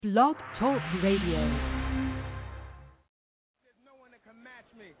Blog Talk Radio. No one that can match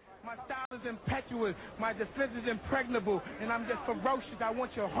me. My style is impetuous. My defense is impregnable. And I'm just ferocious. I want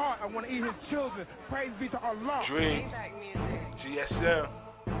your heart. I want to eat his children. Praise be to Allah. Dream. GSM.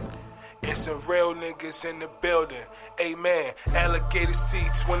 It's some real niggas in the building. Amen. Alligator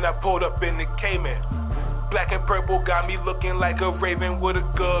seats when I pulled up in the Cayman. Black and purple got me looking like a raven with a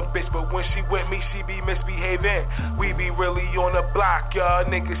good bitch, but when she with me, she be misbehaving. We be really on the block, y'all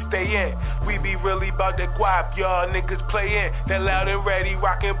niggas stay in. We be really about the guap, y'all niggas play in. That loud and ready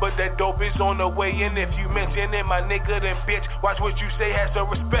rockin', but that dope is on the way in. If you mention it, my nigga, then bitch, watch what you say, have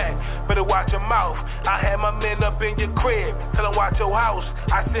some respect. Better watch your mouth. I had my men up in your crib, tell them watch your house.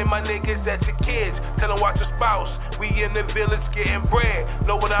 I send my niggas at your kids, tell them watch your spouse. We in the village getting bread.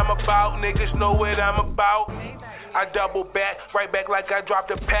 Know what I'm about, niggas know what I'm about. I double back, right back like I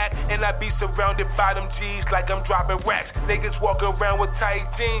dropped a pack. And I be surrounded by them G's like I'm dropping racks. Niggas walk around with tight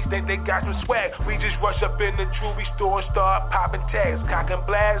jeans, think they got some swag. We just rush up in the jewelry store and start popping tags. Cock and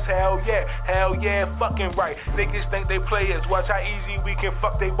blast, hell yeah, fucking right. Niggas think they players, watch how easy we can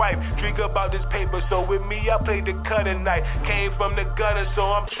fuck they wife. Drink about this paper, so with me I play the cutting knife. Came from the gutter, so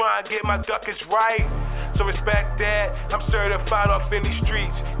I'm trying to get my ducats right. So respect that, I'm certified off in these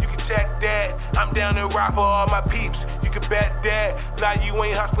streets. You can check that, I'm down to rock for all my peeps. You can bet that, nah you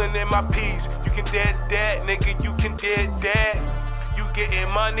ain't hustling in my peas. You can dead that, nigga, you can dead that. You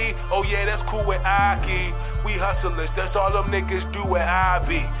getting money, oh yeah, that's cool with Aki. We hustlers, that's all them niggas do with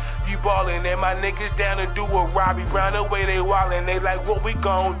Ivy. You ballin' and my niggas down to do a Robbie. Round the way they wallin', they like what we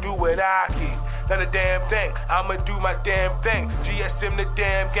gon' do with Aki. Not a damn thing, I'ma do my damn thing. GSM the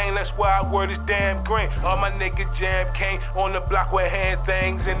damn gang, that's why I word is damn green. All my niggas jam came on the block with hand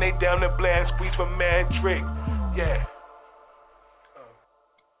things, and they down the bland squeeze for man trick. Yeah.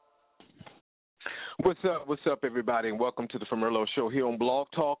 What's up, everybody, and welcome to the Merlot Show here on Blog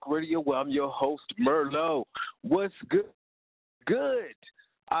Talk Radio. Well, I'm your host, Merlot. What's good? Good.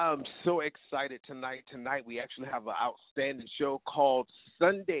 I'm so excited tonight. Tonight we actually have an outstanding show called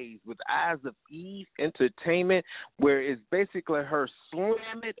Sundays with Eyes of Eve Entertainment, where it's basically her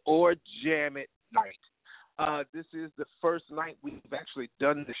slam it or jam it night. This is the first night we've actually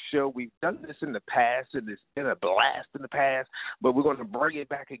done the show. We've done this in the past, and it's been a blast in the past, but we're going to bring it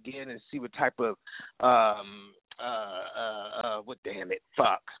back again and see what type of,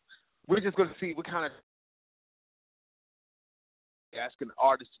 We're just going to see what kind of asking the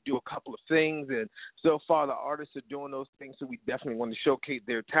artists to do a couple of things, and so far the artists are doing those things, so we definitely want to showcase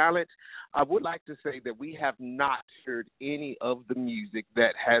their talent. I would like to say that we have not heard any of the music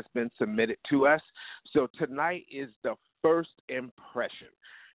that has been submitted to us, so tonight is the first impression.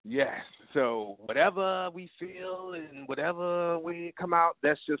 Yes, so whatever we feel and whatever we come out,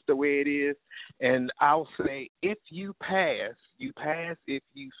 that's just the way it is. And I'll say, if you pass, you pass. If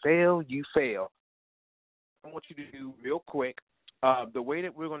you fail, you fail. I want you to do real quick. The way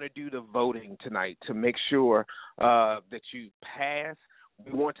that we're going to do the voting tonight to make sure that you pass,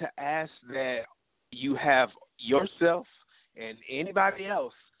 we want to ask that you have yourself and anybody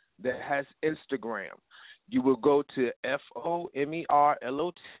else that has Instagram. You will go to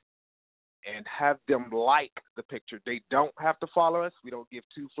FOMERLOT and have them like the picture. They don't have to follow us. We don't give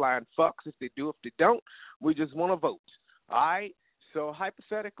two flying fucks if they do. If they don't, we just want to vote. All right? So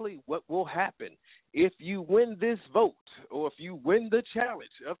hypothetically, what will happen if you win this vote or if you win the challenge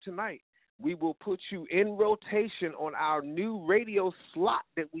of tonight? We will put you in rotation on our new radio slot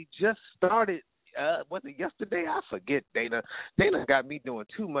that we just started. Was it yesterday? I forget, Dana. Dana got me doing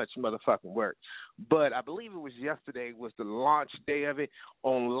too much motherfucking work. But I believe it was yesterday was the launch day of it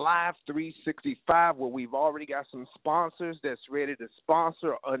on Live 365, where we've already got some sponsors that's ready to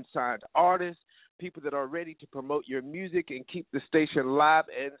sponsor unsigned artists, people that are ready to promote your music and keep the station live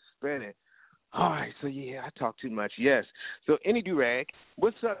and spinning. All right, so yeah, I talk too much. Yes. So any durag,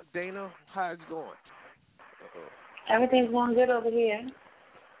 what's up, Dana? How's it going? Everything's going good over here.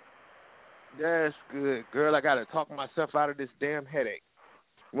 That's good, girl. I gotta talk myself out of this damn headache.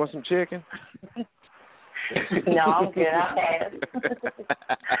 You want some chicken? No, I'm good. I'll pass.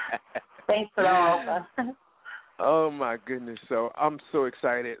 Thanks for the offer. Oh, my goodness. So I'm so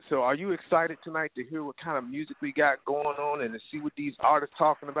excited. So are you excited tonight to hear what kind of music we got going on and to see what these artists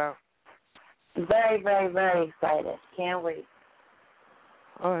talking about? Very, very, very excited. Can't wait.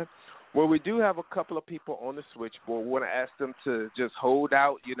 All right. Well, we do have a couple of people on the switchboard. We want to ask them to just hold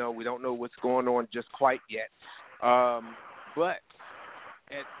out. You know, we don't know what's going on just quite yet. But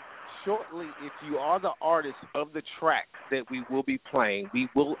shortly, if you are the artist of the track that we will be playing, we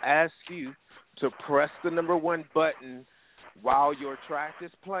will ask you to press the number 1 button while your track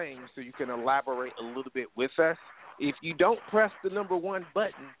is playing so you can elaborate a little bit with us. If you don't press the number 1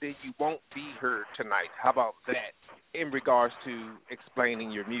 button, then you won't be heard tonight. How about that in regards to explaining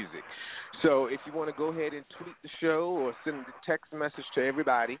your music? So if you want to go ahead and tweet the show or send a text message to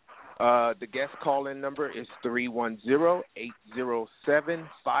everybody, the guest call-in number is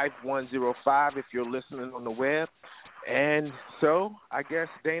 310-807-5105 if you're listening on the web. And so, I guess,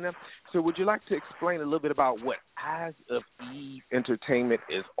 Dana, so would you like to explain a little bit about what Eyes of Eve Entertainment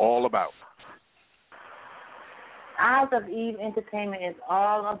is all about? Eyes of Eve Entertainment is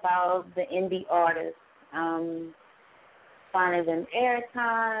all about the indie artists, finding them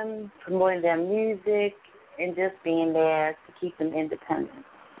airtime, promoting their music, and just being there to keep them independent,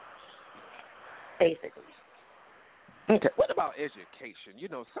 basically. Okay. What about education? You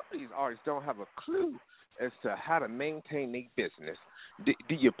know, some of these artists don't have a clue as to how to maintain their business.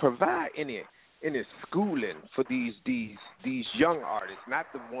 Do you provide any schooling for these young artists, not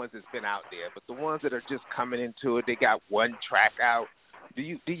the ones that's been out there, but the ones that are just coming into it? They got one track out. Do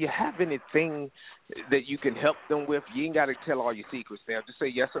you have anything that you can help them with? You ain't got to tell all your secrets now. Just say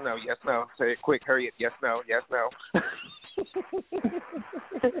yes or no, yes, no. Say it quick, hurry it, yes, no, yes, no.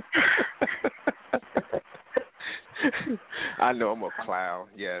 I know I'm a clown,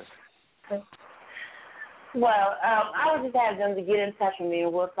 yes. Well, I would just have them to get in touch with me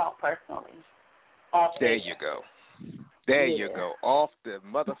and we'll talk personally. There you go. There you go. Off the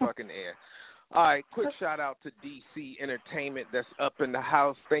motherfucking air. All right, quick shout-out to DC Entertainment that's up in the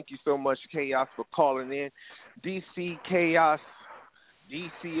house. Thank you so much, Chaos, for calling in. DC Chaos,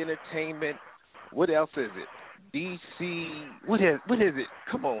 DC Entertainment. What else is it? DC, what is it?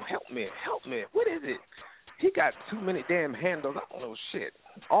 Come on, help me. What is it? He got too many damn handles. I don't know shit.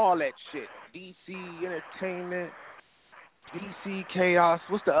 All that shit. DC Entertainment, DC Chaos.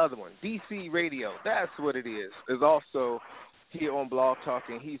 What's the other one? DC Radio. That's what it is. Is also here on Blog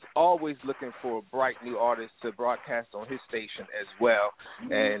Talking. He's always looking for bright new artists to broadcast on his station as well.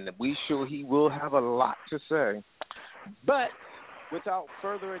 And we sure he will have a lot to say. But without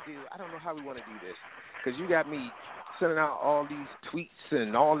further ado, I don't know how we want to do this, because you got me sending out all these tweets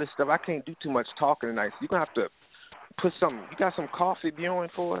and all this stuff. I can't do too much talking tonight, so you're going to have to put some, you got some coffee brewing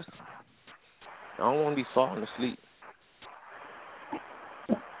for us? I don't want to be falling asleep.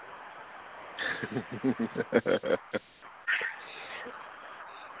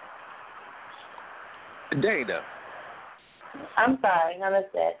 Dana. I'm sorry, I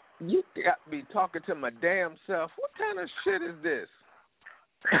missed that. You got me talking to my damn self. What kind of shit is this?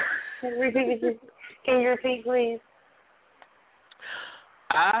 Can you repeat, please?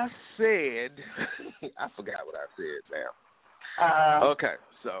 I said, I forgot what I said now. Okay,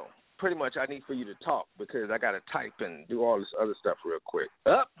 so pretty much I need for you to talk because I got to type and do all this other stuff real quick.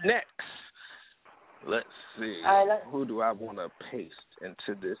 Up next, let's see. Who do I want to paste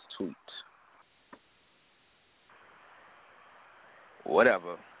into this tweet?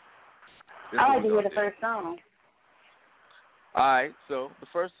 Whatever. I like to hear the first song. All right, so the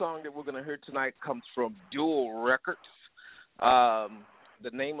first song that we're going to hear tonight comes from Dual Records. The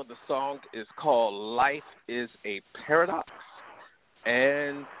name of the song is called Life is a Paradox.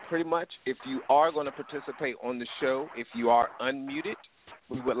 And pretty much, if you are going to participate on the show, if you are unmuted,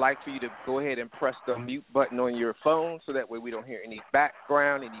 we would like for you to go ahead and press the mute button on your phone so that way we don't hear any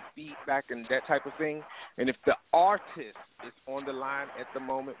background, any feedback, and that type of thing. And if the artist is on the line at the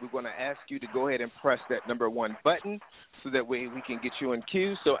moment, we're going to ask you to go ahead and press that number 1 button so that way we can get you in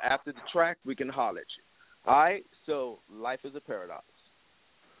queue. So after the track, we can holler at you. All right? So Life is a Paradox.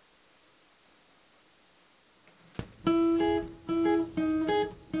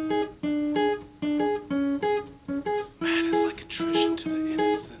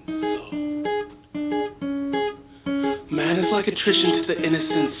 Like attrition to the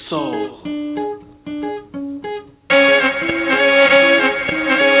innocent soul.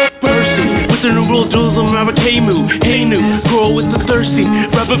 Bursting with the new world dualism, Robert Camus. Hey, new girl with the thirsty.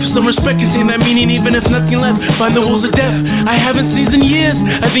 Rapping for some respect and saying that meaning even if nothing left. Find the wolves of death I haven't seen in years.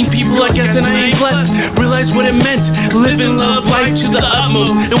 I think people like us and I ain't blessed. Realize what it meant. Live and love life to the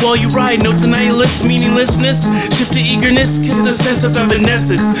utmost. And while you ride, notes and nihilist meaninglessness. Shift to eagerness, get the sense of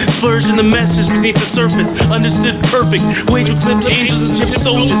evanescence. Splurge in the message beneath the surface. Understood perfect. Wage eclipse angels and ship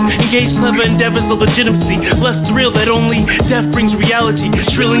soldiers. Engage clever endeavors of legitimacy. Less thrill that only death brings reality.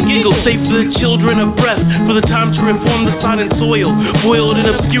 Shrill and giggle, safe for the children of breath. For the time to reform the sod and soil. Boiled in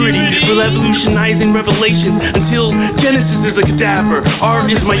obscurity. Revolutionizing revelations. Until Genesis is a cadaver.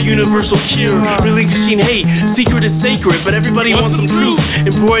 Art is my universal cure. Relinquishing hate. Secret is sacred, but everybody wants some truth.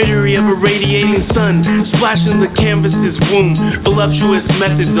 Embroidery of a radiating sun. Splashing the canvas's womb. Voluptuous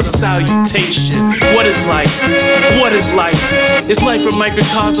methods of salutation. What is life? What is life? Is life a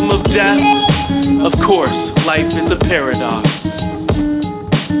microcosm of death? Of course. Life is a paradox.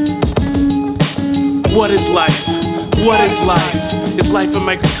 What is life? What is life? Is life a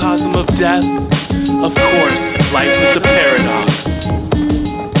microcosm of death? Of course, life is a paradox.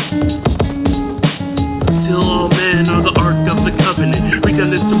 Till all men are the ark of the covenant.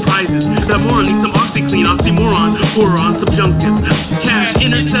 Redundant surprises. That moron needs some OxyClean, oxymoron, boron, subjunctive. Cash,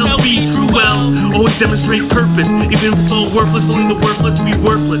 inner self, be true well. Always demonstrate purpose. Even if it's all worthless, only the worthless be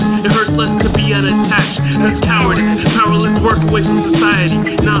worthless. It hurts less to be unattached. That's cowardice. Powerless work away from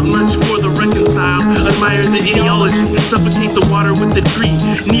society. Not much for the reconcile. Admire the ideology. Suffocate the water with the tree.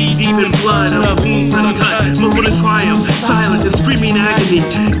 Need even blood of wounds uncut. Smoke in triumph. Silent and screaming agony.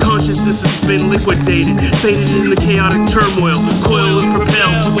 Consciousness has been liquidated. Faded in the chaotic turmoil. Coil and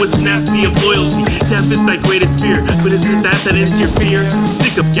propelled towards nasty of loyalty. Death is thy greatest fear. But is it that ends your fear?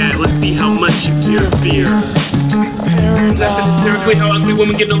 Stick up, gat. Let's see how much you fear fear. That's hysterically how ugly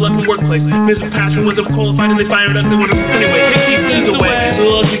women get no luck in the workplace. Mrs. Passion wasn't qualified and they fired us. They wanted us anyway. Take these things away.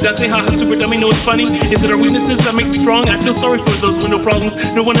 Little ugly gutsy, haha, super dummy. Know it's funny? Is it our weaknesses that make me strong? I feel sorry for those with no problems.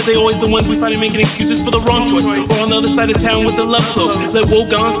 No wonder they always the ones we find making excuses for the wrong choice. Or on the other side of town with the love cloak. Let woe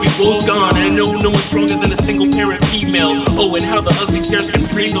gone be woe gone. And I know no one's stronger than a single parent female. Oh, and how the ugly stairs can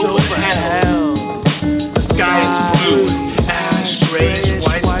freeze over hell. The sky is blue. Ashtrays,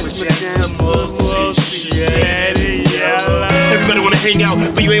 white magenta, everybody wanna hang out,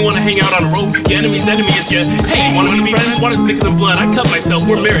 but you ain't wanna hang out on a rope. Your enemy's enemy is your, hey, wanna be friends? Water's thicker than blood. I cut myself,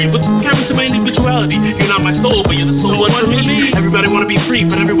 we're married. What's happened to my individuality? You're not my soul, but you're the soul one for me. Everybody wanna be free,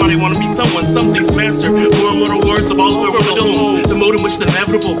 but everybody wanna be someone, something's master. More immortal words of all over the dome. The mode in which the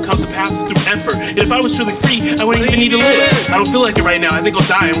inevitable comes to pass through effort. And if I was truly free, I wouldn't even need to live. I don't feel like it right now. I think I'll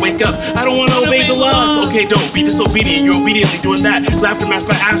die and wake up. I don't wanna obey the laws. Okay, don't be disobedient. You're obediently doing that. Laughter masked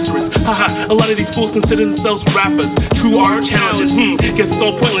by asterisks. Haha, a lot of these fools consider themselves rappers. True art challenges. Guess it's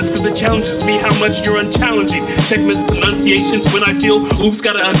all pointless because it challenges me how much you're unchallenging. Check Mrs. Enunciations when I feel, oops,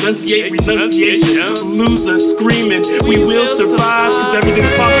 gotta enunciate, renunciation. Loser screaming, we will survive because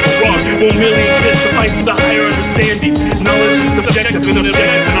everything's possible wrong. Won't merely exist to fight for the higher understanding. Knowledge is subjective and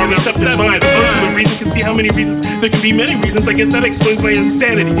objective in our receptive mind. The reason can see how many reasons. There can be many reasons. I guess that explains my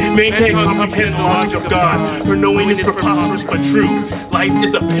insanity. Maintain comprehend the knowledge of God. For knowing is preposterous but true. Life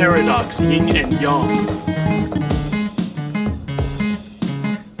is a paradox, yin and yang.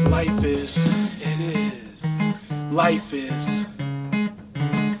 Life is, it is. Life is.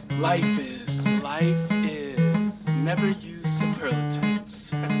 Life is. Life is. Never use superlatives.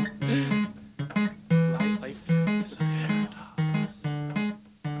 Life is a paradox.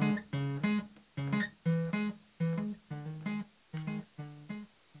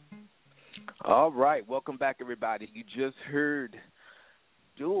 All right, welcome back, everybody. You just heard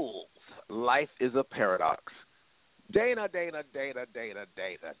Jules. Life is a paradox. Dana.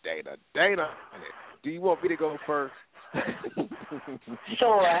 Do you want me to go first?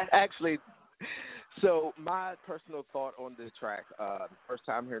 Sure. Actually, so my personal thought on this track, first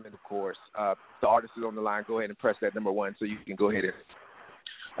time hearing it, of course. The artist is on the line. Go ahead and press that number 1 so you can go ahead and.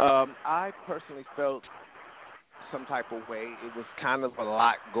 I personally felt some type of way. It was kind of a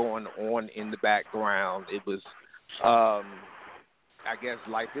lot going on in the background. It was, I guess,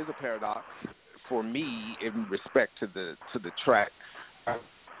 life is a paradox. For me, in respect to the track, I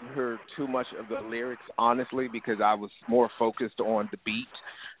heard too much of the lyrics, honestly, because I was more focused on the beat,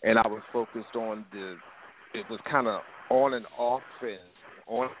 and I was focused on it was kind of on and off, and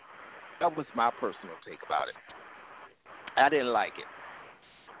on. That was my personal take about it. I didn't like it.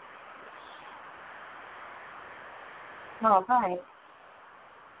 All right.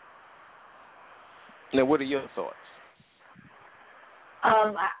 Now, what are your thoughts?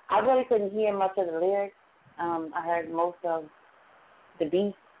 I really couldn't hear much of the lyrics. I heard most of the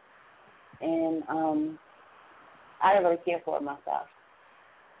beat, and I didn't really care for it myself.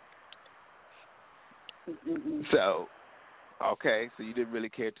 Mm-mm. So, okay, so you didn't really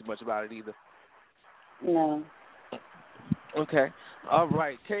care too much about it either? No. Okay. All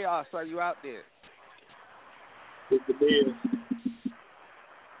right. Chaos, are you out there? What's the deal?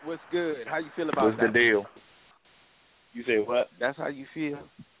 What's good? How you feel about What's that? the deal? You say what? That's how you feel?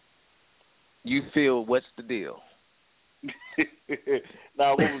 You feel what's the deal?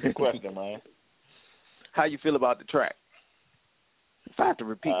 Now, what was the question, man? How you feel about the track? If I have to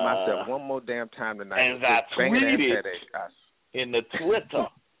repeat myself one more damn time tonight. And I tweeted in the Twitter.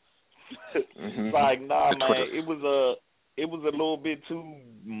 Like, nah, man, it was a little bit too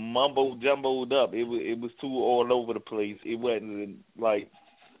jumbled up. It was too all over the place. It wasn't like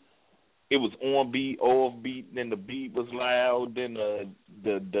it was on beat, off beat, then the beat was loud, then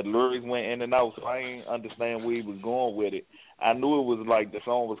the lyrics went in and out, so I ain't understand where he was going with it. I knew it was like the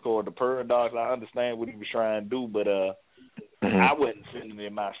song was called The Paradox. I understand what he was trying to do, but I wasn't feeling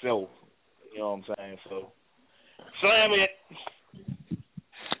it myself. You know what I'm saying? So, slam it.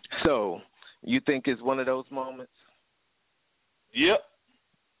 So, you think it's one of those moments? Yep.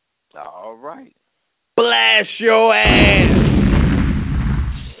 All right. Blast your ass,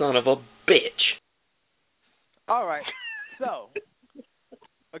 son of a bitch. All right. So,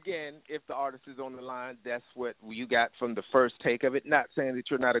 again, if the artist is on the line, that's what you got from the first take of it. Not saying that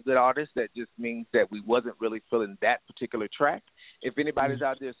you're not a good artist. That just means that we wasn't really feeling that particular track. If anybody's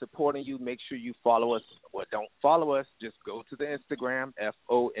out there supporting you, make sure you follow us. Or don't follow us. Just go to the Instagram,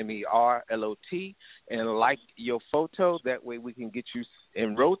 FOMERLOT, and like your photo. That way we can get you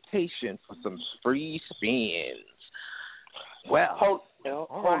in rotation for some free spins. Well, hold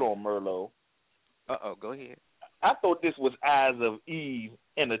on, Merlot. Go ahead. I thought this was Eyes of Eve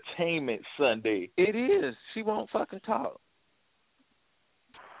Entertainment Sunday. It is. She won't fucking talk.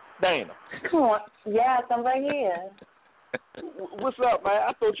 Dana. Come on. Yes, I'm right here. What's up, man?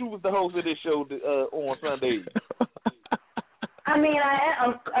 I thought you was the host of this show on Sunday. I mean, I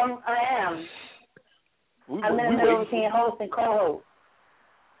am. I'm in the middle between host and co-host.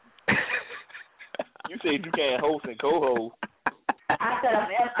 You said you can't host and co-host. I said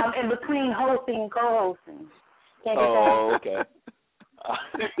I'm in between hosting and co-hosting. Can't get oh, that. Okay.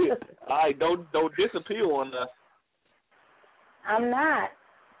 All right, don't disappear on us. I'm not.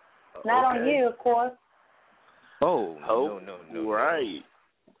 Not on you, of course. Oh, no. Right.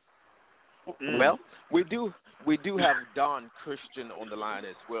 Well, we do have Don Christian on the line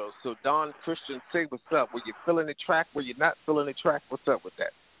as well. So, Don Christian, say what's up. Were you feeling the track? Were you not feeling the track? What's up with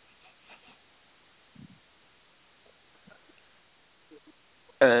that?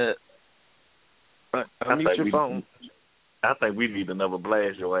 Unmute your phone. I think we need another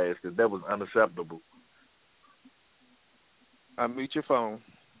blast your ass because that was unacceptable. Unmute your phone.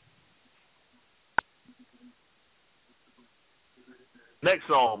 Next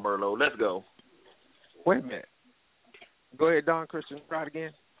song, Merlot. Let's go. Wait a minute. Go ahead, Don Christian. Try it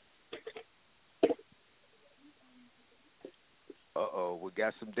again. Uh-oh. We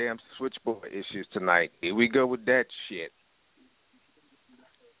got some damn switchboard issues tonight. Here we go with that shit.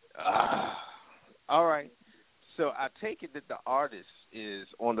 All right. So I take it that the artist is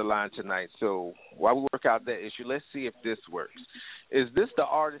on the line tonight. So while we work out that issue, let's see if this works. Is this the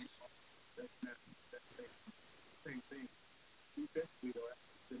artist?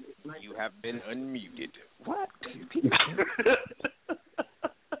 You have been unmuted. What?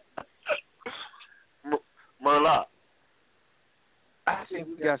 Merlot. I think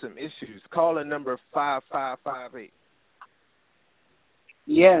we got some issues. Caller number 5558.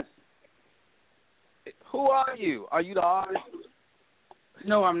 Yes. Who are you? Are you the artist?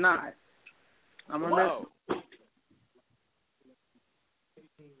 No, I'm not. I'm a Whoa.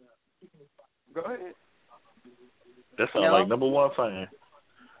 Go ahead. That sounds like number one fan.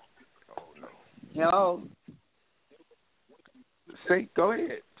 Oh, no. Hello. Say, go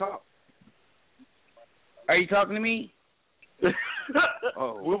ahead. Talk. Are you talking to me?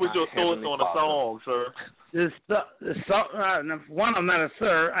 What was your thoughts on the song, sir? The song, one, I'm not a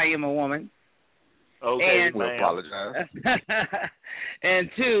sir. I am a woman. Okay, we apologize. And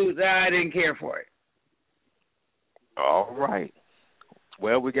two, that I didn't care for it. All right.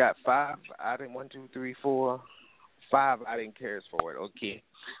 Well, we got 5. I didn't 1, 2, 3, 4, 5. I didn't care for it. Okay.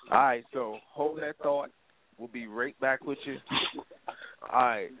 All right. So hold that thought. We'll be right back with you. All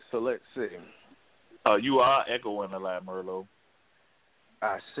right. So let's see. You are echoing a lot, Merlot.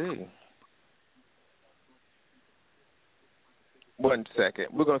 I see. 1 second.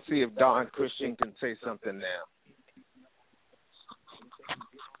 We're going to see if Don Christian can say something now.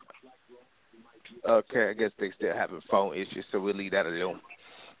 Okay, I guess they still having phone issues, so we'll leave that alone.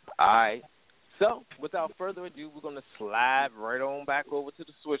 All right. So, without further ado, we're going to slide right on back over to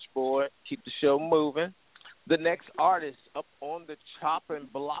the switchboard, keep the show moving. The next artist up on the chopping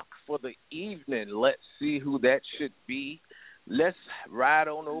block for the evening, let's see who that should be. Let's ride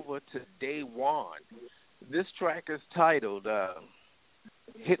on over to Day One. This track is titled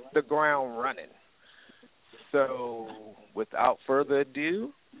Hit the Ground Running. So, without further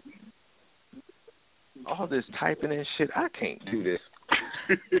ado, all this typing and shit, I can't do this.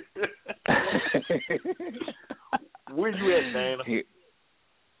 Where you at, Dana?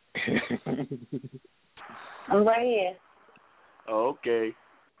 I'm right here. Okay.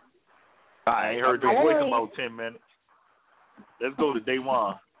 I ain't heard your voice in about 10 minutes. Let's go to Day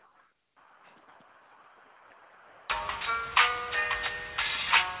One.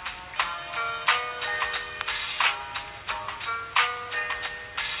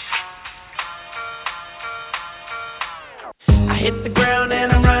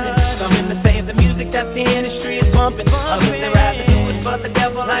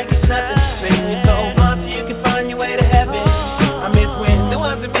 like it's nothing. Sing your soul blunt so you can find your way to heaven. I miss when there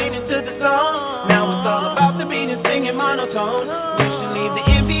wasn't meaning to the song. Now it's all about the beat and singing monotone. You should leave the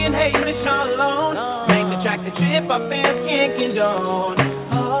envy and hate and all alone. Make the track that your hip-hop fans can't condone.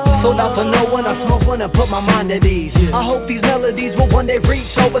 Sold out for no one, I smoke one and put my mind at ease. I hope these melodies will one day reach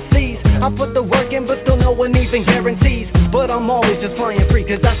overseas. I put the work in, but still no one even guarantees. But I'm always just flying free,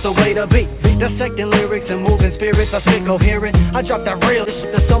 cause that's the way to be. Dissecting lyrics and moving spirits, I spit coherent. I drop that real shit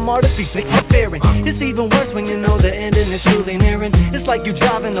that some artists be fearing. It's even worse when you know the ending is truly nearing. It's like you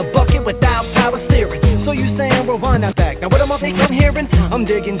driving a bucket without power steering. So you saying rewind that back. Now what am I thinking I'm hearing? I'm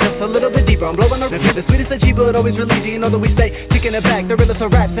digging just a little bit deeper. I'm blowing up the sweetest of G, but always release. You know that we stay kicking it back. The realest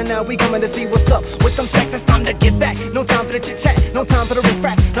of raps, and now we coming to see what's up with some sex. It's time to get back. No time for the chit chat, no time for the riff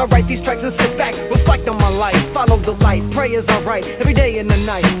rap. Now write these tracks and sit back. Reflect on my life, follow the light. Pray as I write every day and the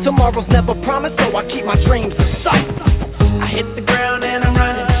night. Tomorrow's never promised, so I keep my dreams in sight. I hit the ground and I'm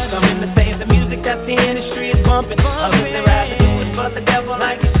running. Something to say the music that the industry is bumping. Others they rapping, do it but the devil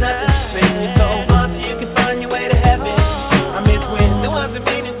like it's nothing. Sing your soul blunt so you can find your way to heaven. I miss when there wasn't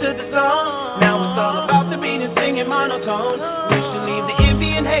meaning to the song. Now it's all about the beat and singing monotone. You should leave the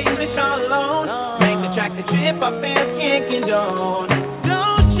envy and hate and all alone. Make the track that your hip-hop fans can't condone.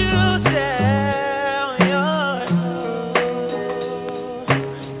 Don't you sell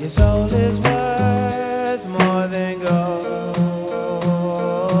your soul is worth more than gold.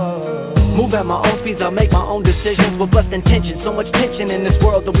 Move at my own speeds, I'll make my own decisions with blessed intentions. So much tension in this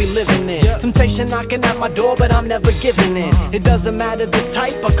world that we living in. Temptation knocking at my door, but I'm never giving in. It doesn't matter the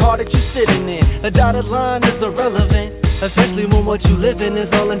type of car that you're sitting in. A dotted line is irrelevant, especially when what you live in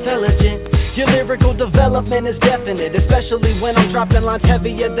is all intelligent. Your lyrical development is definite, especially when I'm dropping lines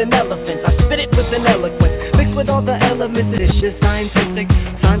heavier than elephants. I spit it with an eloquence, mixed with all the elements. It's just scientific,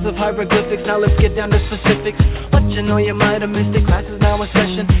 signs of hieroglyphics. Now let's get down to specifics. What you know, you might have missed it. Class is now in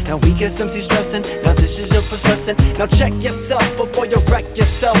session. Now we get some stressing. Now this is your first lesson. Now check yourself before you wreck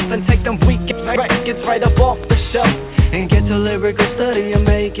yourself, and take them weak records right up off the shelf. And get to lyrical study and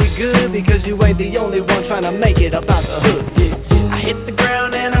make it good, because you ain't the only one trying to make it up out the hood. I hit the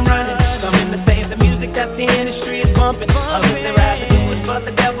ground and I'm running. Something to say the music that the industry is bumping. Others they rapping, do it but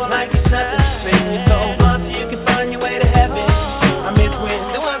the devil like it's nothing. Sing your soul blunt so you can find your way to heaven. I miss when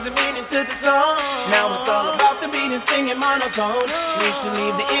there wasn't meaning to the song. Now it's all about the beat and singing monotone. We should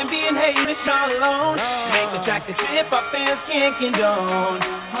leave the envy and hate and all alone. Make the track that your hip-hop fans can't condone.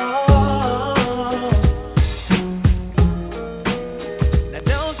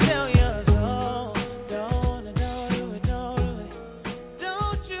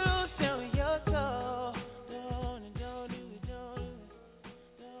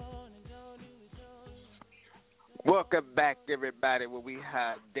 Welcome back, everybody, where we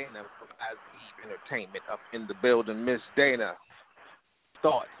have Dana from Eve Entertainment up in the building. Miss Dana,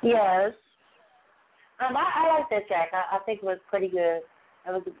 thoughts? Yes. I like that track. I think it was pretty good.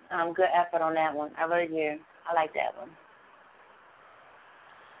 It was good effort on that one. I really do. I like that one.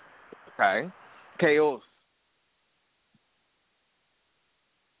 Okay. Chaos.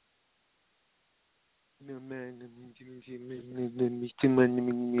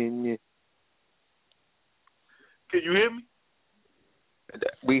 Can you hear me?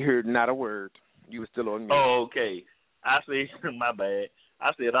 We heard not a word. You were still on mute. Oh, okay. I said, my bad.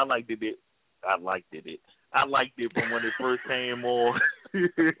 I said I liked it. I liked it from when it first came on.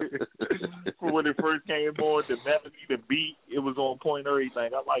 From when it first came on, the melody, the beat, it was on point,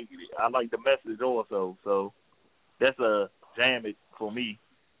 everything. I liked it. I liked the message also. So that's a jam it for me.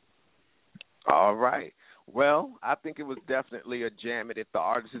 All right. Well, I think it was definitely a jam it. If the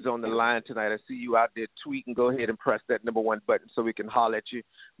artist is on the line tonight, I see you out there tweeting, go ahead and press that number 1 button so we can holler at you.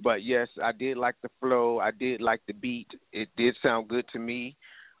 But, yes, I did like the flow. I did like the beat. It did sound good to me.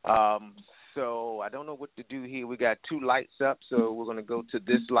 So I don't know what to do here. We got 2 lights up, so we're going to go to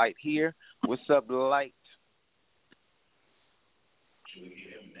this light here. What's up, light?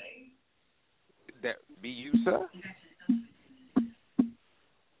 That be you, sir?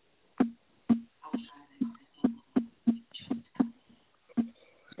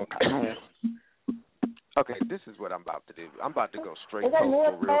 Okay, this is what I'm about to do. I'm about to go straight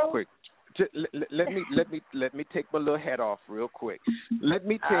postal real quick. Let me take my little head off real quick. Let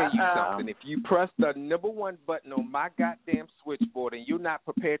me tell you something. If you press the number 1 button on my goddamn switchboard and you're not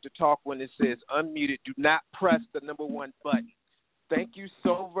prepared to talk when it says unmuted, do not press the number 1 button. Thank you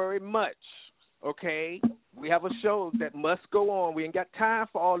so very much. Okay? We have a show that must go on. We ain't got time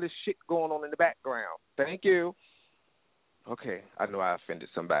for all this shit going on in the background. Thank you. Okay, I know I offended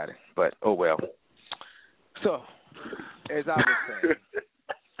somebody, but oh well. So, as I was saying,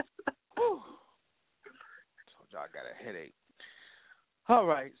 told y'all I got a headache. All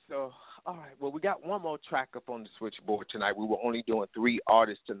right, well, we got one more track up on the switchboard tonight. We were only doing 3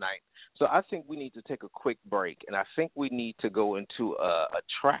 artists tonight. So I think we need to take a quick break, and I think we need to go into a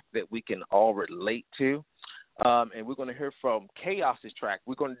track that we can all relate to. And we're going to hear from Chaos's track.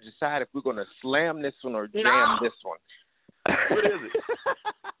 We're going to decide if we're going to slam this one or jam this one. What is it?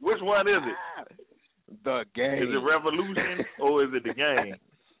 Which one is it? The Game. Is it Revolution or is it the Game?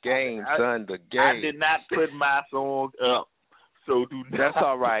 Game, son, the Game. I did not put my song up, so do not. That's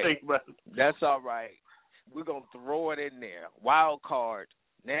all right. Think about it. That's all right. We're going to throw it in there. Wild card.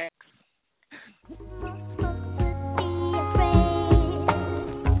 Next.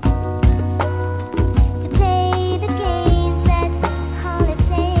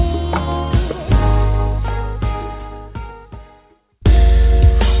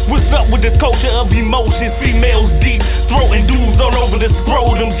 Up with this culture of emotions, females deep, throwing dudes all over the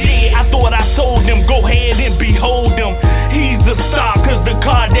scrotums. Yeah, I thought I told them, go ahead and behold him. He's a star cause the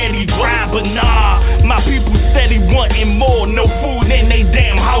car that he drive, but nah, my people steady wanting more. No food in they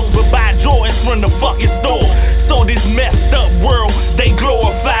damn house, but buy Jordans from the fucking store. So this messed up world, they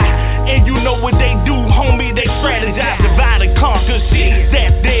glorify. And you know what they do, homie, they strategize, divide and conquer shit.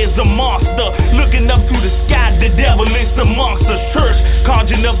 That there's a monster, looking up to the sky, the devil is amongst us. Church,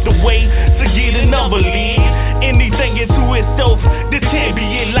 conjuring up the way to get another lead. Anything into itself, the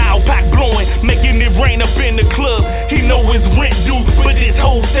champion loud, pack blowing, making it rain up in the club. He know his rent due, but this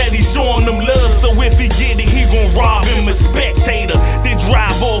whole set he's showing them love. So if he get it, he gon' rob him a spectator. Then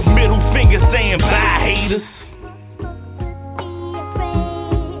drive off, middle finger saying bye haters.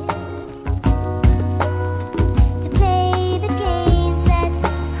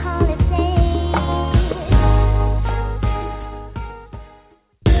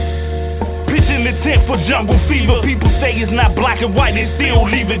 For jungle fever, people say it's not black and white, they still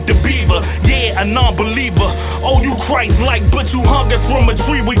leave it to beaver. Yeah, a non-believer. Oh, you Christ-like, but you hung us from a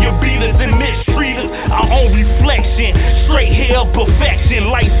tree where you beat us and mistreat us. Our own reflection, straight hair perfection,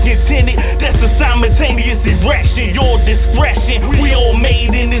 light skin tinted, that's a simultaneous erection. Your discretion, we all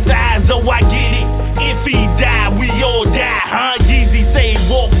made in his eyes, oh I get it. If he died, we all die, huh? Yeezy say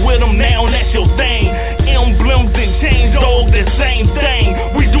walk with him now, that's your thing. Emblems and chains, all the same thing.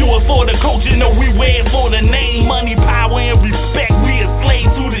 We do it for the culture, no, we wear it for the name. Money, power, and respect, we a slave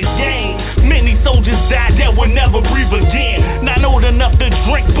to the game. Many soldiers died that will never breathe again. Not old enough to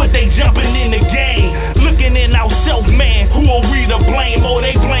drink, but they jumping in the game. Looking in ourselves, man, who are we to blame? Oh,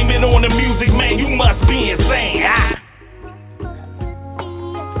 they blame it on the music, man, you must be insane.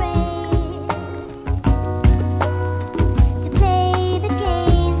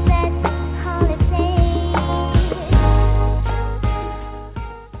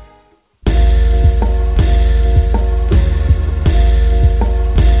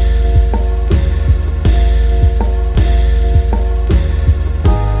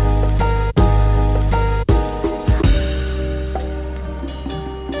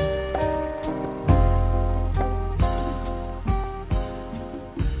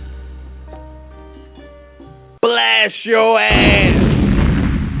 Your ass,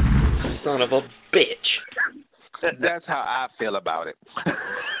 son of a bitch. That's how I feel about it.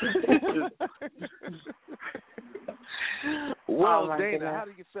 Well, Dana, goodness. How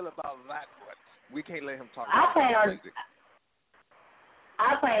do you feel about that one? We can't let him talk I about music.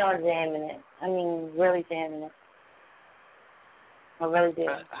 plan on jamming it. I mean, really jamming it. I really do.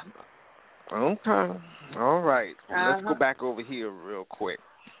 Okay. All right. Let's go back over here real quick.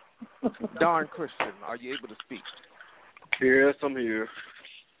 Darn Christian, are you able to speak? Yes, I'm here.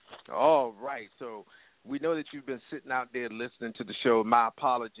 All right. So we know that you've been sitting out there listening to the show. My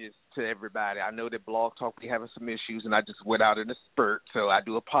apologies to everybody. I know that Blog Talk, we having some issues, and I just went out in a spurt. So I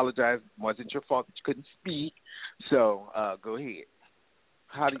do apologize. It wasn't your fault that you couldn't speak. So go ahead.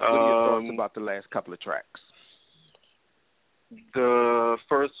 What are your thoughts about the last couple of tracks? The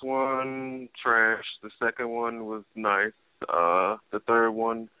first one, trash. The second one was nice. The third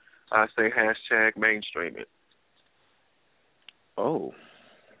one, I say # mainstream it. Oh,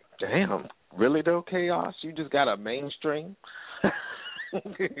 damn. Really, though, Chaos? You just got a mainstream?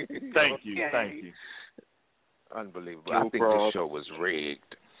 Thank you. Unbelievable. I think this show was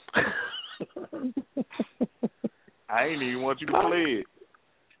rigged. I ain't even want you to play it.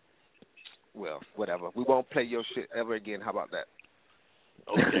 Well, whatever. We won't play your shit ever again. How about that?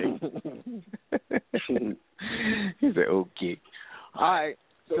 Okay. He said, okay. All right.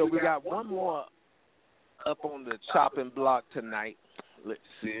 So we got one more up on the chopping block tonight. Let's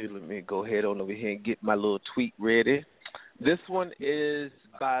see. Let me go ahead on over here and get my little tweet ready. This one is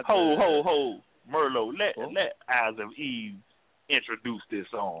by Ho. Merlot, let Eyes of Eve introduce this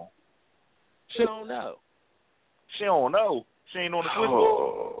song. She don't know. She don't know. She ain't on the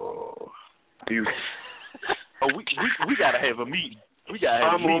switchboard. You. We gotta have a meeting. We gotta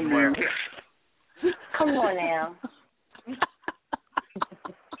have a meeting. On Come on now.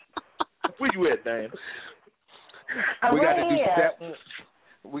 Where you at, Dan? I'm We got to right do here.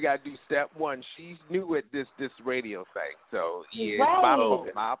 We got to do step one. She's new at this radio thing, so yeah, Right.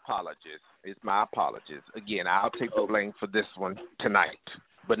 it's my apologies. It's my apologies. Again, I'll take the blame for this one tonight.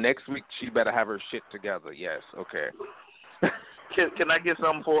 But next week she better have her shit together. Yes, okay. Can I get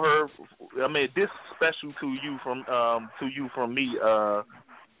something for her? I mean, this special to you from me,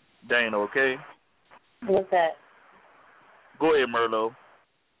 Dana. Okay. What's that? Go ahead, Merlot.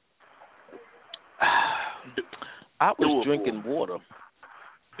 I was drinking water.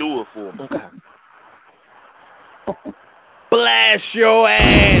 Do it for me. Okay. Blast your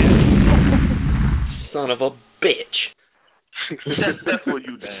ass, son of a bitch. That's what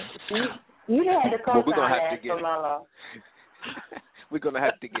you done. You had to Well, we're co-sign gonna have that to for get. Lala. We're gonna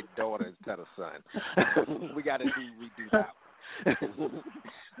have to get daughter instead of son. We got to redo that.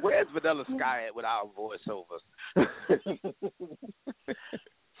 Where's Vanilla Sky at with our voiceovers?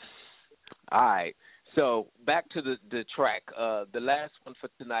 All right. So back to the track. The last one for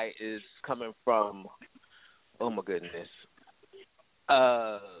tonight is coming from. Oh my goodness.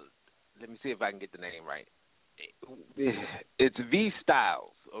 Let me see if I can get the name right. It's V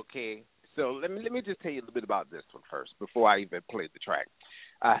Styles. Okay. So let me just tell you a little bit about this one first before I even play the track.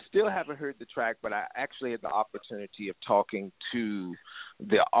 I still haven't heard the track, but I actually had the opportunity of talking to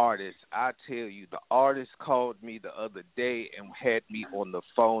the artist. I tell you, the artist called me the other day and had me on the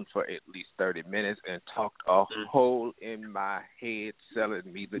phone for at least 30 minutes and talked a hole in my head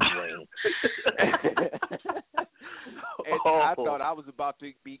selling me the dream. And I thought I was about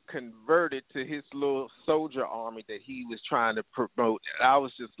to be converted to his little soldier army that he was trying to promote. And I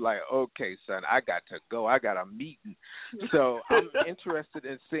was just like, okay, son, I got to go. I got a meeting. So I'm interested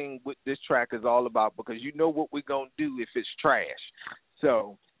in seeing what this track is all about because you know what we're going to do if it's trash.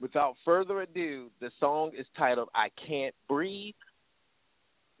 So without further ado, the song is titled I Can't Breathe.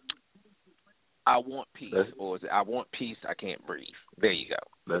 I Want Peace. Or is it I Want Peace, I Can't Breathe. There you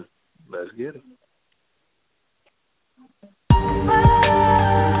go. Let's get it.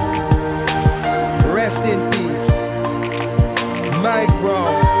 Rest in peace. Mike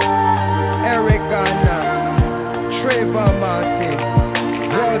Brown, Eric Anna, Trayvon Martin,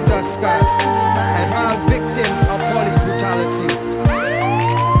 Walter Scott, and all victims of police brutality.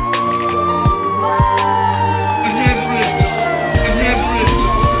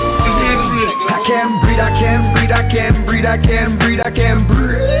 I can't breathe, I can't breathe, I can't breathe, I can't breathe, I can't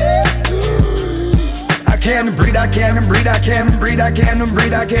breathe. I can't breathe, I can't breathe, I can't breathe, I can't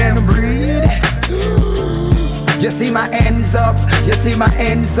breathe, I can't breathe. You see my hands up, you see my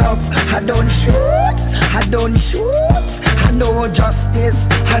hands up. I don't shoot, I don't shoot. I know justice,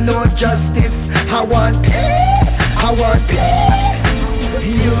 I know justice. I want peace, I want peace.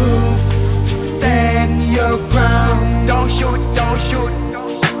 You stand your ground. Don't shoot, don't shoot.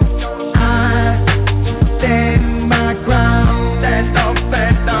 I stand my ground. Stand up,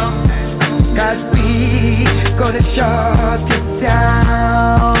 stand up. 'Cause we gonna shut it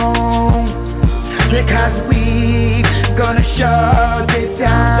down. Because we gonna shut it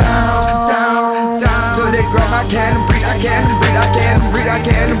down. To the ground, I can't breathe, I can't breathe, I can't breathe, I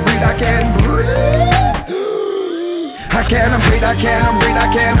can't breathe, I can't breathe. I can't breathe, I can't breathe, I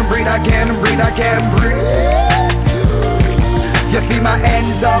can't breathe, I can't breathe, I can't breathe. You see my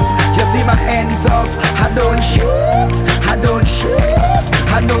hands up, you see my hands up. I don't shoot, I don't shoot.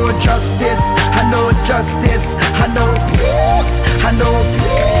 I know justice, I know justice. I know peace, I know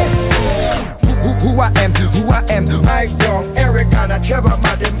peace. Who I am, Mike Brown, Eric Anna, Trevor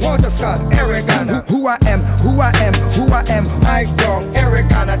Martin, Walter Scott, Eric Anna. Who I am, Mike Brown,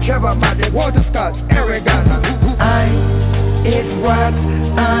 Eric Anna, Trevor Martin, Walter Scott, Eric Anna. I is what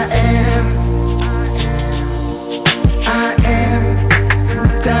I am. I am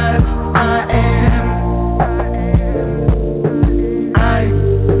that I am. I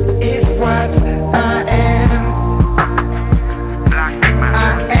is what I am. I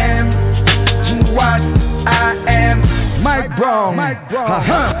am what I am. Mike Brown. I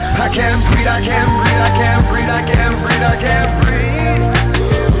can't breathe, I can't breathe, I can't breathe, I can't breathe, I can't breathe.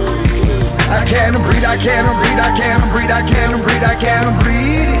 I can't breathe, I can't breathe, I can't breathe, I can't breathe, I can't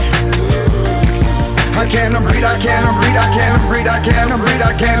breathe. I can't breathe, I can't breathe, I can't breathe, I can't breathe,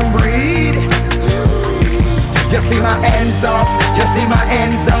 I can't breathe. You see my hands up, you see my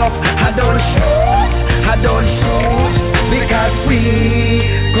hands up. I don't shoot, I don't shoot. Because we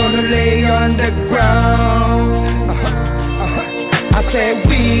gonna lay on the ground. I say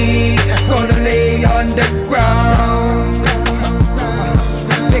we gonna lay on the ground.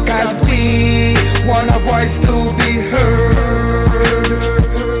 want a voice to be heard,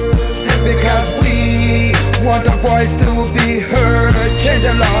 because we want a voice to be heard. Change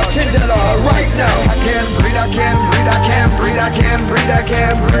the law right now. I can't breathe, I can't breathe, I can't breathe, I can't breathe, I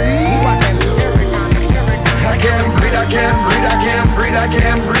can't breathe. I can't breathe, I can't breathe, I can't breathe, I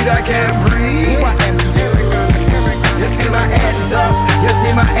can't breathe, I can't breathe. You see my hands up, you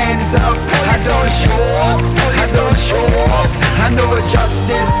see my hands up. I don't show up, I don't show up. I know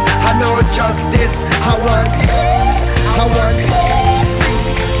justice, I know justice. I want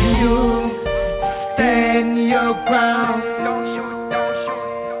you stand your ground.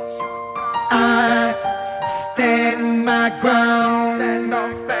 I stand my ground.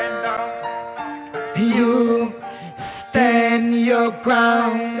 You stand your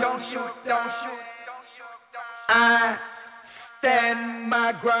ground. I stand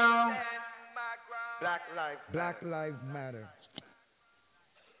my ground. Black Lives Matter.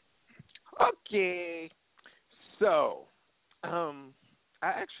 Okay. So, I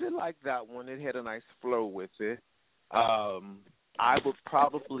actually like that one. It had a nice flow with it. I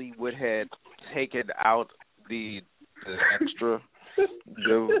would have taken out the extra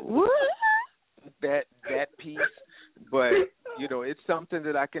that piece, but it's something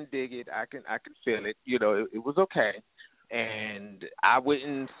that I can dig it. I can feel it. It was okay, and I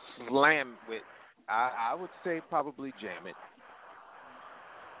wouldn't slam with. I would say probably jam it.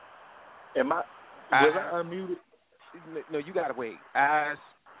 Was I unmuted? No, you gotta wait.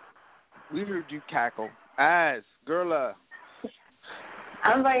 We heard you cackle. Girl,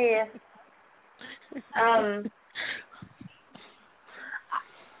 I'm right here. I'm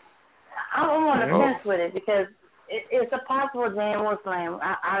on the fence with it because it's a possible jam or slam.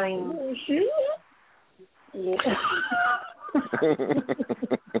 I mean, yeah.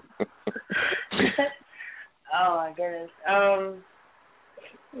 Oh my goodness.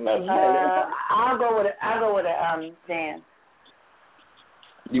 I'll go with a jam.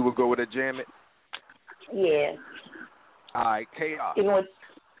 You would go with a jam it? Yeah. All right, Chaos.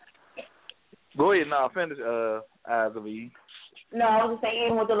 Go ahead now, finish Eyes of Eve. No, I was just saying,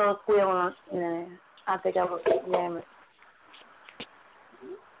 even with the little squeal on it, I think I would jam it.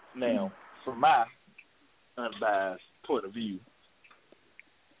 Now, from my unbiased point of view,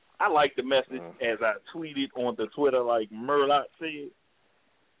 I like the message as I tweeted on the Twitter like Murloc said,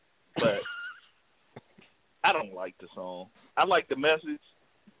 but I don't like the song. I like the message.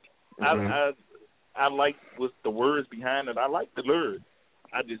 I like what's the words behind it. I like the lyrics.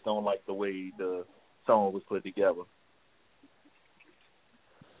 I just don't like the way the song was put together.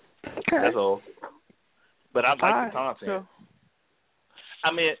 Okay. That's all. But I like the content.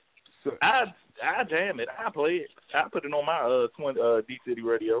 I jam it. I play it. I put it on my D City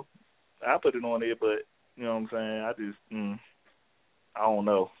radio. I put it on there, but you know what I'm saying? I just I don't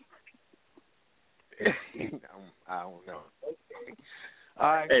know. I don't know. Okay. All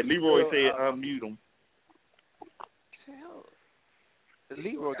right. Hey, Leroy said unmute him.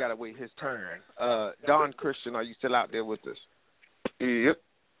 Leroy got to wait his turn. Don Christian, are you still out there with us? Yep.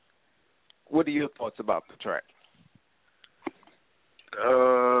 What are your thoughts about the track?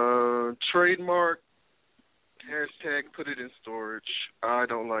 Trademark, hashtag put it in storage. I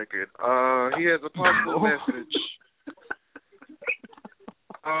don't like it. He has a possible message.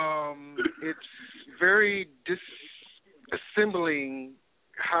 It's very disassembling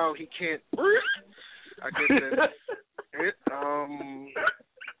how he can't breathe. I guess that's it.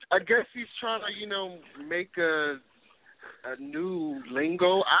 I guess he's trying to, make a new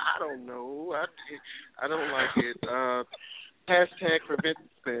lingo. I don't know. I don't like it. Hashtag prevent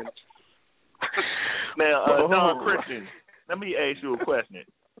spin. Now, Don Christian, let me ask you a question.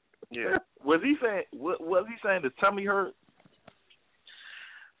 Yeah. Was he saying his tummy hurt?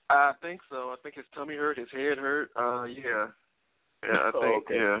 I think so. I think his tummy hurt, his head hurt. Yeah. Yeah, I think,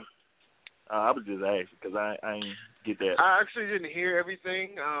 okay. Yeah. I was just asking because I ain't get that. I actually didn't hear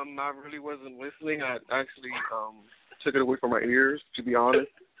everything. I really wasn't listening. I actually took it away from my ears, to be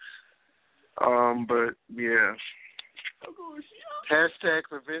honest. But, yeah. Hashtag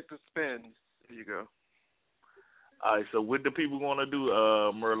prevent the spin. There you go. All right, so what the people going to do,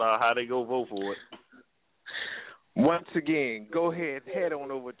 Murloc? How they go vote for it? Once again, go ahead, head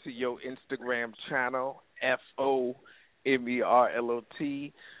on over to your Instagram channel, FOMERLOT.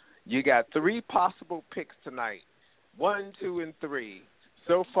 You got 3 possible picks tonight, 1, 2, and 3.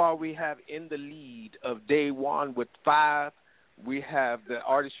 So far, we have in the lead of Day One with 5. We have the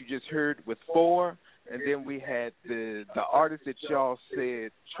artist you just heard with 4. And then we had the artist that y'all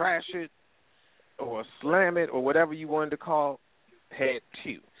said trash it or slam it or whatever you wanted to call had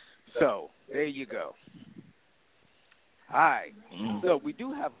 2. So there you go. All right. So we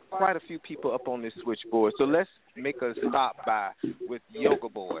do have quite a few people up on this switchboard. So let's make a stop by with Yoga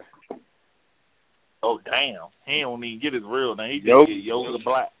Boy. Oh, damn. He don't even get his real name. He just get Yoga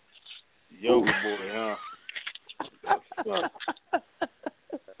Black. Yoga Boy, huh?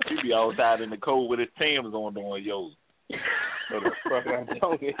 He be outside in the cold with his Timbs on doing yoga. What the fuck I'm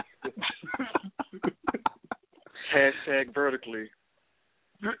doing? Hashtag vertically.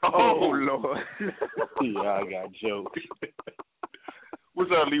 Oh, Lord. Yeah, I got jokes.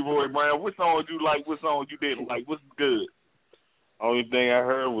 What's up, Leroy Brown? What songs you like? What songs you didn't like? What's good? Only thing I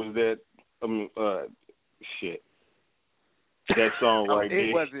heard was that, shit. That song right there.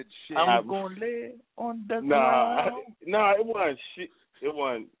 It wasn't shit. I'm going to lay on the ground. Nah, it wasn't shit. It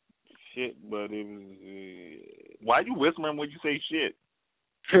wasn't shit, but it was... Why you whispering when you say shit?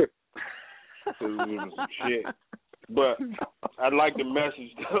 It was some shit. But I like the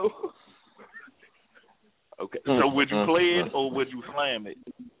message, though. Okay. So would you play it or would you slam it?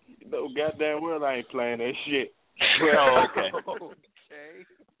 No, goddamn well I ain't playing that shit. Well, okay.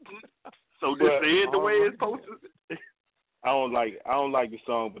 So just say it the way it's supposed to. I don't like the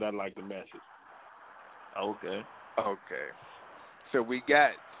song, but I like the message. Okay. So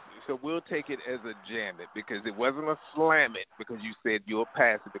we'll take it as a jam it because it wasn't a slam it because you said you'll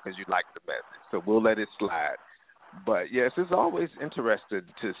pass it because you like the message. So we'll let it slide. But yes, it's always interesting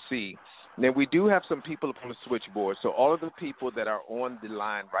to see. Now we do have some people on the switchboard. So all of the people that are on the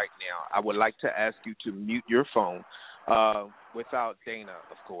line right now, I would like to ask you to mute your phone. Without Dana,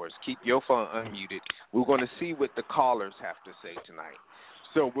 of course. Keep your phone unmuted. We're going to see what the callers have to say tonight.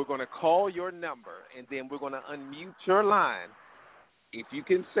 So we're going to call your number, and then we're going to unmute your line. If you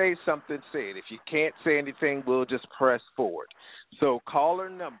can say something, say it. If you can't say anything, we'll just press forward. So caller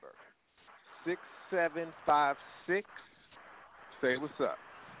number 6756. Say what's up.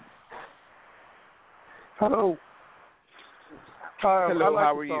 Hello. Hello,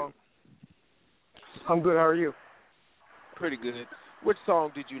 how are you? I'm good, how are you? Pretty good. Which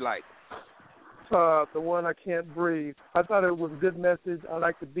song did you like? The one I Can't Breathe. I thought it was a good message. I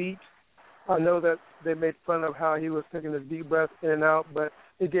like the beat. I know that they made fun of how he was taking his deep breath in and out, but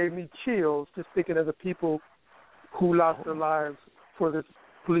it gave me chills just thinking of the people who lost their lives for this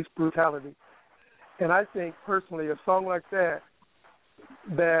police brutality. And I think, personally, a song like that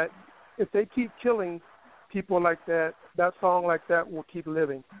if they keep killing people like that song like that will keep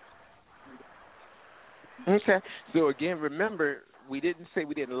living. Okay. So, again, remember, we didn't say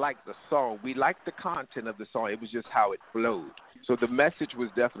we didn't like the song. We liked the content of the song. It was just how it flowed. So the message was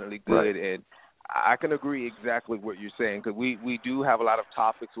definitely good, right. And I can agree exactly what you're saying because we do have a lot of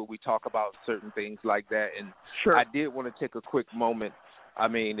topics where we talk about certain things like that. And sure. I did want to take a quick moment. I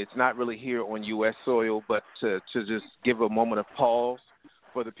mean, it's not really here on U.S. soil, but to just give a moment of pause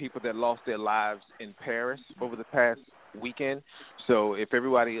for the people that lost their lives in Paris over the past weekend. So if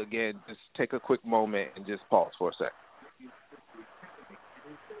everybody, again, just take a quick moment and just pause for a sec.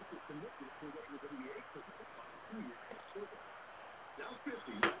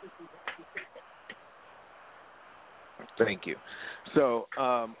 Thank you. So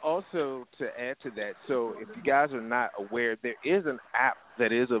also to add to that, so if you guys are not aware, there is an app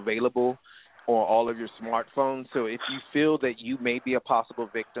that is available on all of your smartphones. So if you feel that you may be a possible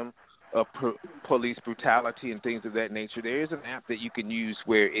victim of police brutality and things of that nature, there is an app that you can use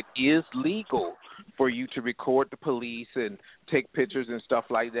where it is legal for you to record the police and take pictures and stuff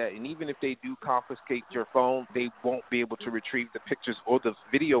like that. And even if they do confiscate your phone, they won't be able to retrieve the pictures or the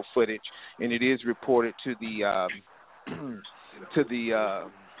video footage, and it is reported to the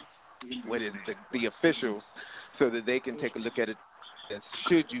the officials so that they can take a look at it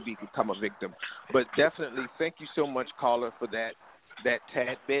should you become a victim. But definitely thank you so much, caller, for that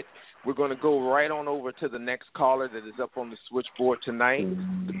tad bit. We're going to go right on over to the next caller that is up on the switchboard tonight.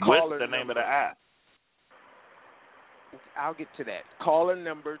 What's the name of the app? I'll get to that. Caller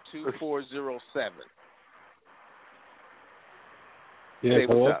number 2407. Yeah, say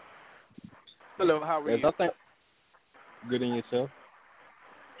what's up. Hello, how are you? Nothing. Good in yourself?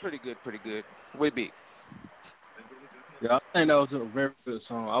 Pretty good. We beat. Yeah, I think that was a very good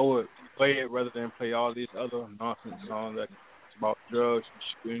song. I would play it rather than play all these other nonsense songs that's about drugs and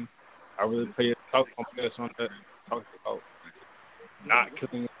shooting. I really play a song that talks about not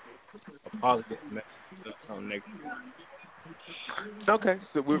killing, a positive message, not something negative. Okay,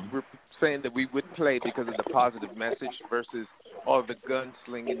 so we're saying that we would play because of the positive message versus all the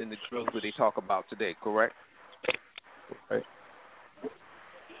gunslinging and the drills that they talk about today, correct? Right.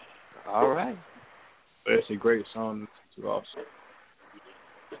 All right. But it's a great song too also.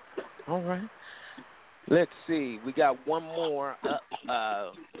 All right. Let's see. We got one more up.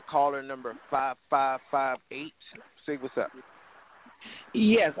 Caller number 5558. See what's up.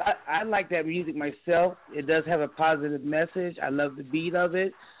 Yes, I like that music myself. It does have a positive message. I love the beat of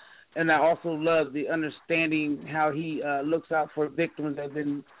it. And I also love the understanding how he looks out for victims that have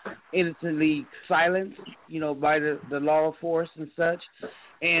been innocently silenced, by the law force and such.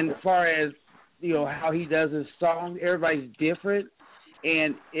 And as far as, how he does his song, everybody's different.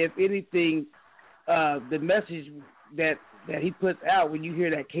 And if anything, the message that he puts out, when you hear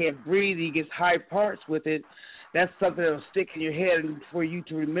that can't breathe, he gets high parts with it, that's something that will stick in your head for you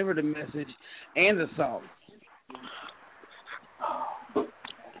to remember the message and the song.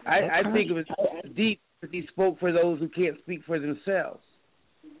 I think it was deep that he spoke for those who can't speak for themselves.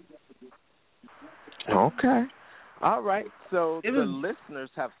 Okay. All right. So the listeners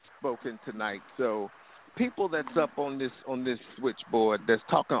have spoken tonight. So people that's up on this switchboard that's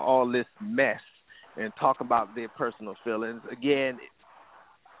talking all this mess and talk about their personal feelings, again,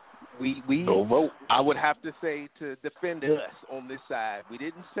 we I would have to say to defend us on this side. We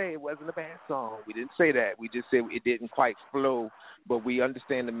didn't say it wasn't a bad song. We didn't say that. We just said it didn't quite flow, but we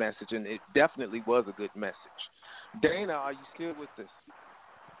understand the message, and it definitely was a good message. Dana, are you still with us?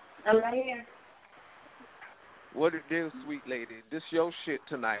 I'm right here. What it do, sweet lady? This your shit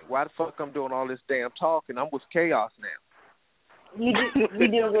tonight. Why the fuck I'm doing all this damn talking? I'm with Chaos now. You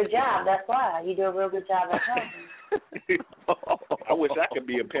do a good job. That's why. You do a real good job at talking. I wish I could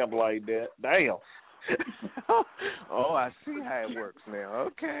be a pimp like that. Damn. Oh, I see how it works now.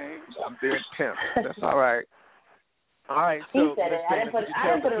 Okay. I'm being pimp. That's all right. All right. So he said it. I didn't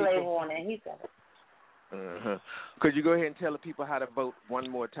put a label on it. He said it. Uh-huh. Could you go ahead and tell the people how to vote one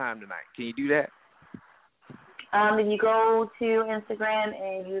more time tonight? Can you do that? If you go to Instagram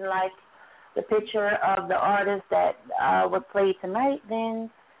and you like the picture of the artist that was played tonight, then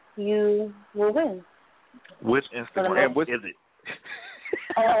you will win. Which Instagram is it?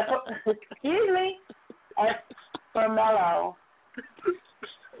 Excuse me. S for Mellow.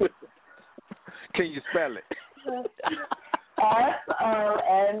 Can you spell it?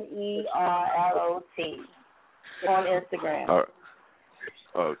 SOMERLOT on Instagram.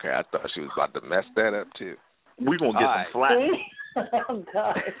 Okay, I thought she was about to mess that up too. We're going to get some flack. Oh,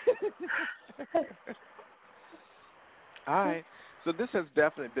 God. All right. So this has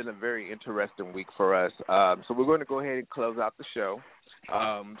definitely been a very interesting week for us. So we're going to go ahead and close out the show.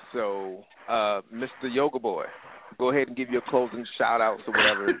 Mr. Yoga Boy, go ahead and give your closing shout-outs or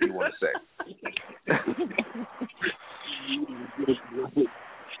whatever you want to say.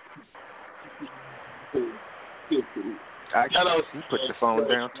 Actually, you put your phone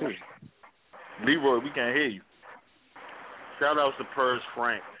down, too. Leroy, we can't hear you. Shout-outs to Purse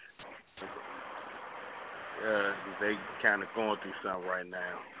Frank. They kind of going through something right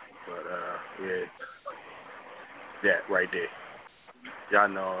now. But, that right there. Y'all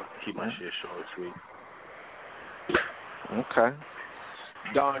know, keep my shit short and sweet. Okay.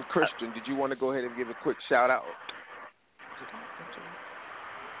 Don Christian, did you want to go ahead and give a quick shout-out?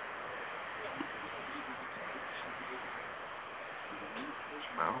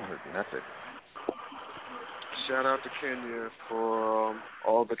 I don't heard nothing. Shout out to Kenya for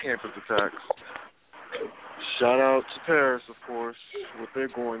all the campus attacks. Shout out to Paris, of course, what they're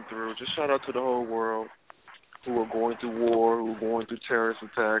going through. Just shout out to the whole world who are going through war, who are going through terrorist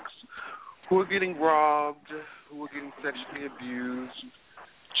attacks, who are getting robbed, who are getting sexually abused.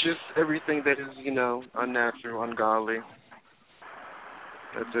 Just everything that is, unnatural, ungodly.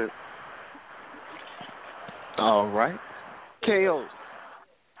 That's it. All right. KO.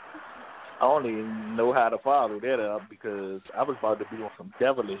 I don't even know how to follow that up because I was about to be on some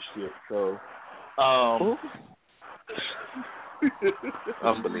devilish shit. So,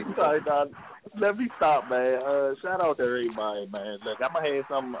 unbelievable. Sorry, Don. Let me stop, man. Shout out to everybody, man. Look, I'm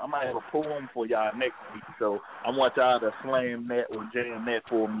gonna have a poem for y'all next week. So I want y'all to slam that or jam that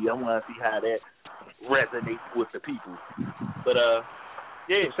for me. I want to see how that resonates with the people. But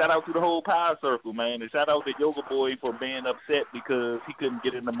yeah, shout out to the whole Power Circle, man. And shout out to Yoga Boy for being upset because he couldn't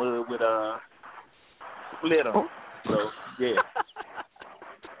get in the mud with Split 'em. So, yeah.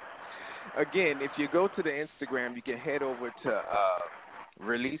 Again, if you go to the Instagram, you can head over to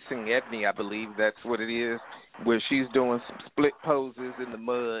Releasing Ebony, I believe that's what it is, where she's doing some split poses in the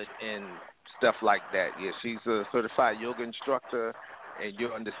mud and stuff like that. Yeah, she's a certified yoga instructor, and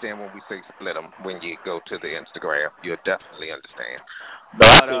you'll understand when we say split 'em when you go to the Instagram. You'll definitely understand.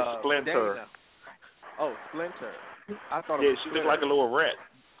 But Splinter. Dana. Oh, Splinter. I thought. Yeah, she looked like a little rat.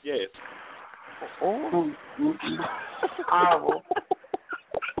 Yeah. Oh. Horrible.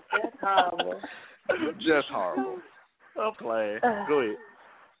 That's horrible. Just horrible. I'm playing. Go ahead.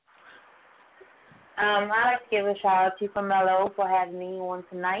 I'd like to give a shout out to Carmelo for having me on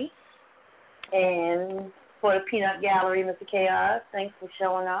tonight. And for the Peanut Gallery, Mr. Chaos, thanks for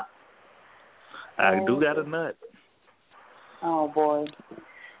showing up. I do got a nut. Oh, boy.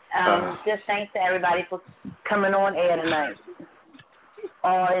 Just thanks to everybody for coming on air tonight.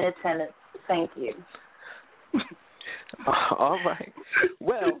 All in attendance. Thank you. All right.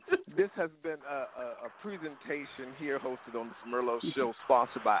 Well, this has been a presentation here hosted on the Smirlo Show,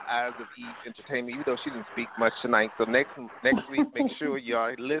 sponsored by Eyes of Eve Entertainment, even though she didn't speak much tonight. So next week, make sure you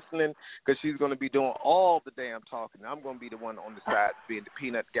are listening, because she's going to be doing all the damn talking. I'm going to be the one on the side being the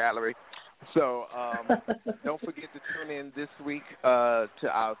Peanut Gallery. So don't forget to tune in this week to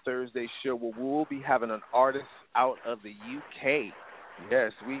our Thursday show, where we'll be having an artist out of the UK.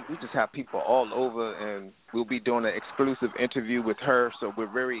 Yes, we just have people all over, and we'll be doing an exclusive interview with her, so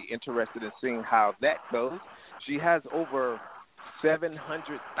we're very interested in seeing how that goes. She has over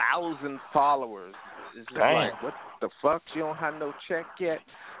 700,000 followers. It's just like, what the fuck? She don't have no check yet?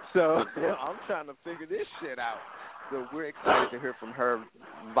 So I'm trying to figure this shit out. So we're excited to hear from her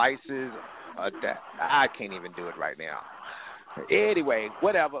vices. I can't even do it right now. Anyway,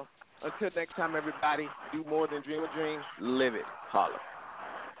 whatever. Until next time, everybody, do more than dream a dream. Live it. Holla.